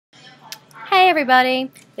Hey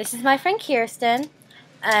everybody, this is my friend Kirsten,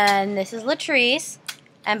 and this is Latrice,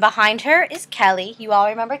 and behind her is Kelly. You all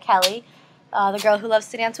remember Kelly, the girl who loves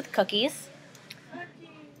to dance with cookies.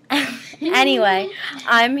 Anyway,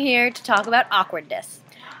 I'm here to talk about awkwardness.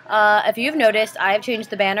 If you've noticed, I have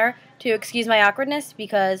changed the banner to excuse my awkwardness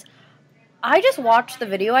because I just watched the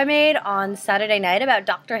video I made on Saturday night about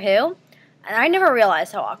Doctor Who, and I never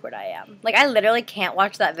realized how awkward I am. Like, I literally can't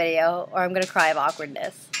watch that video or I'm going to cry of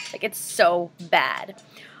awkwardness. Like, it's so bad.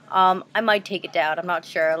 I might take it down. I'm not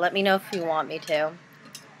sure. Let me know if you want me to.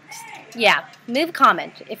 Yeah, leave a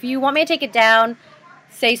comment. If you want me to take it down,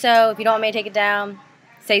 say so. If you don't want me to take it down,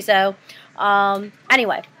 say so.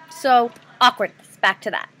 Anyway, so awkwardness. Back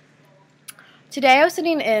to that. Today I was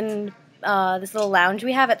sitting in this little lounge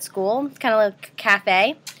we have at school. It's kind of like a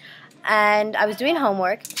cafe. And I was doing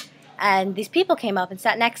homework. And these people came up and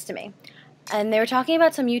sat next to me. And they were talking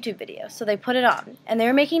about some YouTube video, so they put it on. And they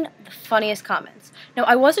were making the funniest comments. Now,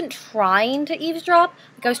 I wasn't trying to eavesdrop.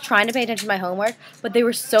 Like, I was trying to pay attention to my homework. But they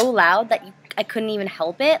were so loud that I couldn't even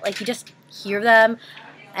help it. Like, you just hear them.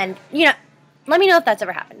 And, you know, let me know if that's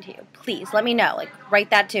ever happened to you. Please, let me know. Like, write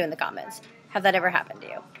that too in the comments. Have that ever happened to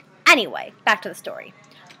you? Anyway, back to the story.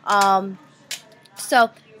 So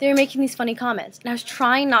they were making these funny comments, and I was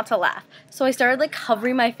trying not to laugh. So I started, like,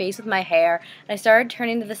 covering my face with my hair, and I started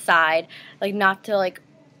turning to the side, like, not to, like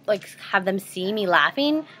have them see me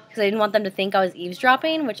laughing, because I didn't want them to think I was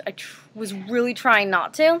eavesdropping, which I was really trying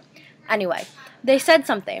not to. Anyway, they said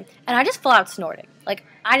something, and I just fell out snorting. Like,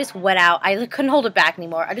 I just went out. I couldn't hold it back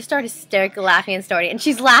anymore. I just started hysterically laughing and snorting, and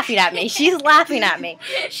she's laughing at me. She's laughing at me.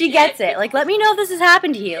 She gets it. Like, let me know if this has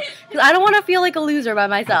happened to you, because I don't want to feel like a loser by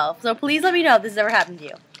myself. So please let me know if this has ever happened to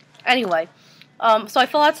you. Anyway, so I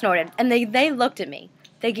fell out snorted, and they looked at me.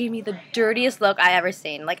 They gave me the dirtiest look I ever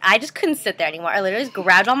seen. Like, I just couldn't sit there anymore. I literally just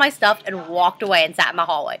grabbed all my stuff and walked away and sat in the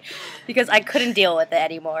hallway because I couldn't deal with it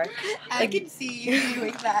anymore. I can see you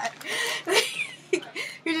doing that.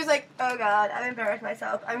 You're just like, oh God, I've embarrassed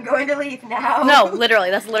myself. I'm going to leave now. No,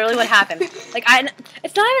 literally, that's literally what happened. Like,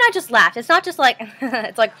 it's not even I just laughed. It's not just like,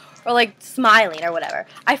 it's like, or like smiling or whatever.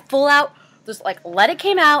 I full out just like let it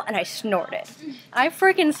came out and I snorted. I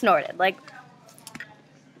freaking snorted. Like,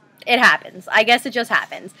 it happens. I guess it just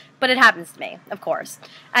happens. But it happens to me, of course.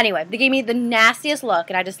 Anyway, they gave me the nastiest look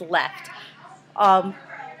and I just left.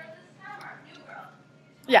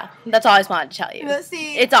 Yeah, that's all I just wanted to tell you.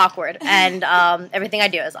 It's awkward, and everything I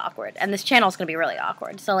do is awkward. And this channel is going to be really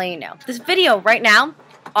awkward, so let you know. This video right now,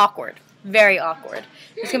 awkward. Very awkward.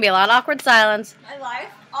 There's going to be a lot of awkward silence. My life,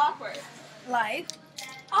 awkward. Life,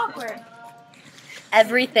 awkward.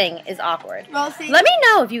 Everything is awkward. Well, see, let me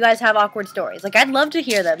know if you guys have awkward stories. Like, I'd love to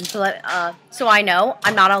hear them so I know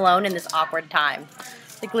I'm not alone in this awkward time.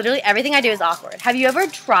 Like, literally everything I do is awkward. Have you ever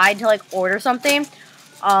tried to, like, order something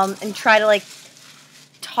and try to, like,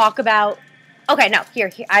 talk about... Okay, no, here,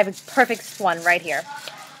 I have a perfect one right here.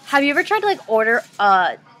 Have you ever tried to, like, order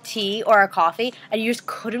a tea or a coffee and you just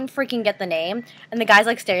couldn't freaking get the name and the guy's,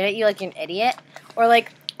 like, staring at you like you're an idiot? Or,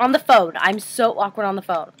 like... on the phone. I'm so awkward on the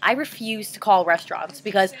phone. I refuse to call restaurants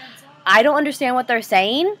because I don't understand what they're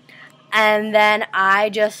saying, and then I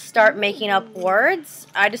just start making up words.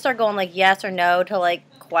 I just start going like yes or no to like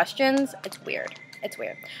questions. It's weird. It's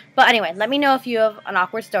weird. But anyway, let me know if you have an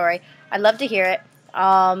awkward story. I'd love to hear it.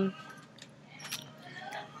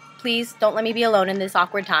 Please don't let me be alone in this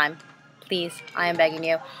awkward time. Please, I am begging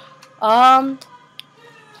you. Is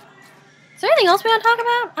there anything else we want to talk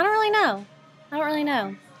about? I don't really know. I don't really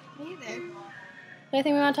know. Me either.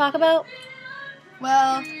 Anything we want to talk about?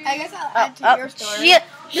 Well, I guess I'll add to your story.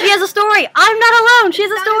 She has a story. I'm not alone. She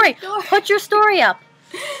has a story. Put your story up.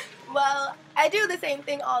 Well, I do the same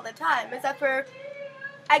thing all the time, except for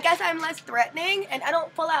I guess I'm less threatening, and I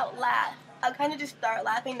don't full out laugh. I'll kind of just start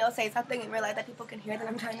laughing. They'll say something and realize that people can hear that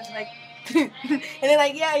I'm trying to like, and they're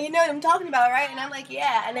like, yeah, you know what I'm talking about, right? And I'm like,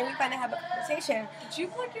 yeah. And then we kind of have a conversation. Did you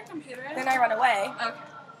plug your computer in? Then I run away. Okay.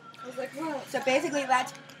 I was like, whoa. So basically,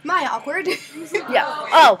 that's my awkward. Yeah.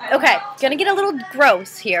 Oh, okay. Gonna get a little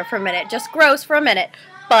gross here for a minute. Just gross for a minute.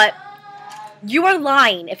 But you are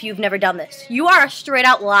lying if you've never done this. You are a straight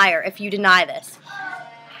out liar if you deny this.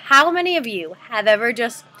 How many of you have ever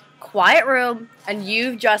just quiet room and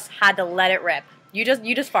you've just had to let it rip? You just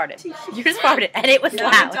farted. You just farted and it was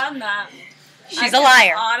loud. I've done that. She's a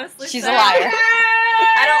liar. Honestly, she's a liar.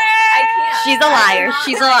 I can't. She's a liar.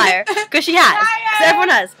 She's a liar. Because she has. Because everyone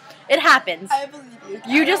has. It happens. I believe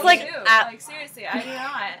you. You just like seriously, I do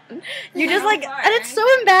not. You just like, and it's so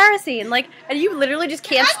embarrassing. Like, and you literally just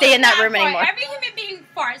can't stay in that room anymore. Every human being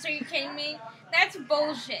farts. Are you kidding me? That's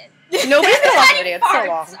bullshit. Nobody's gonna watch the video. It's so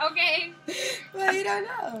long. Farts, okay? Well, you don't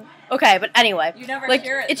know. Okay, but anyway, You never like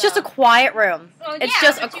hear it, it's just a though. quiet room. Well, It's yeah,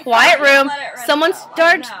 just a but you quiet probably room. let it run Someone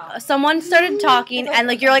out. someone started talking, and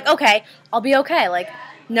like you're like, okay, I'll be okay. Like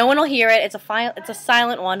no one will hear it. It's a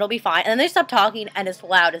silent one. It'll be fine. And then they stop talking, and it's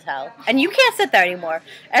loud as hell. And you can't sit there anymore.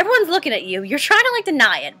 Everyone's looking at you. You're trying to like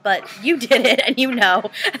deny it, but you did it, and you know,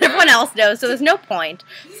 and everyone else knows. So there's no point.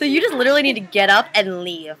 So you just literally need to get up and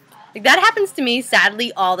leave. Like that happens to me,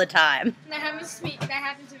 sadly, all the time. That happens to me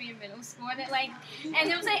in middle school. And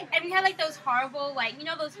it was like, and we had like those horrible, like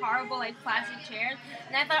those horrible like plastic chairs.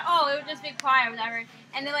 And I thought, oh, it would just be quiet or whatever.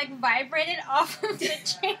 And they like vibrated off of the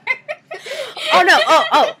chair. Oh no!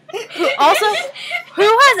 Oh. Also, who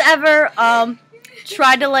has ever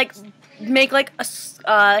tried to like make like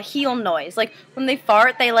a heel noise? Like when they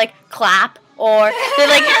fart, they like clap, or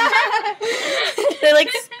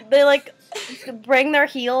they like bring their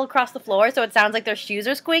heel across the floor so it sounds like their shoes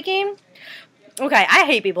are squeaking. Okay, I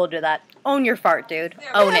hate people who do that. Own your fart, dude.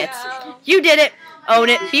 Own it. You did it. Own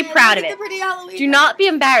it. Be proud of it. Do not be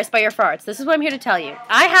embarrassed by your farts. This is what I'm here to tell you.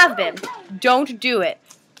 I have been. Don't do it.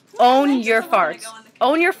 Own your farts.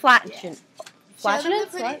 Own your flatulence.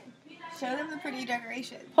 Flatulence? What? Show them the pretty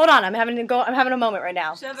decoration. Hold on, I'm having a moment right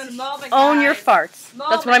now. Shoving them all back, Own your guys. farts.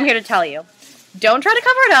 That's what I'm here to tell you. Don't try to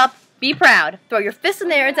cover it up. Be proud. Throw your fist in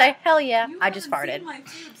the air and say, hell yeah, I just farted.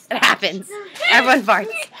 It happens. Everyone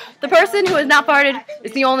farts. The person who has not farted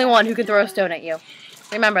is the only one who can throw a stone at you.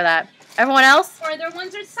 Remember that. Everyone else? Or the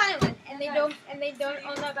ones that are silent and they don't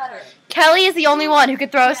own that better. Kelly is the only one who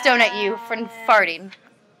could throw a stone at you for farting.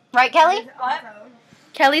 Right, Kelly?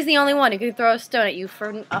 Kelly's the only one who could throw a stone at you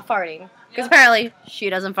for farting. Because apparently, she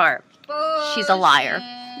doesn't fart. She's a liar.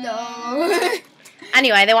 No.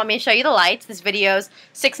 Anyway, they want me to show you the lights. This video's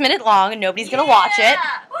 6 minutes long and nobody's going to watch it.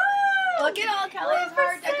 Look at all Kelly's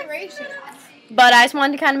hard decorations. But I just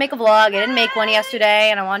wanted to kind of make a vlog. I didn't make one yesterday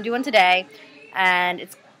and I want to do one today. And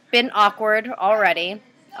it's been awkward already.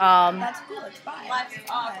 That's cool. It's fine. Life's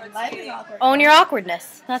awkward. Life is awkward. Own your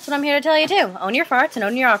awkwardness. That's what I'm here to tell you too. Own your farts and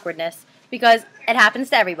own your awkwardness. Because it happens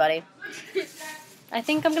to everybody. I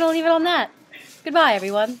think I'm going to leave it on that. Goodbye,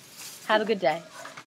 everyone. Have a good day.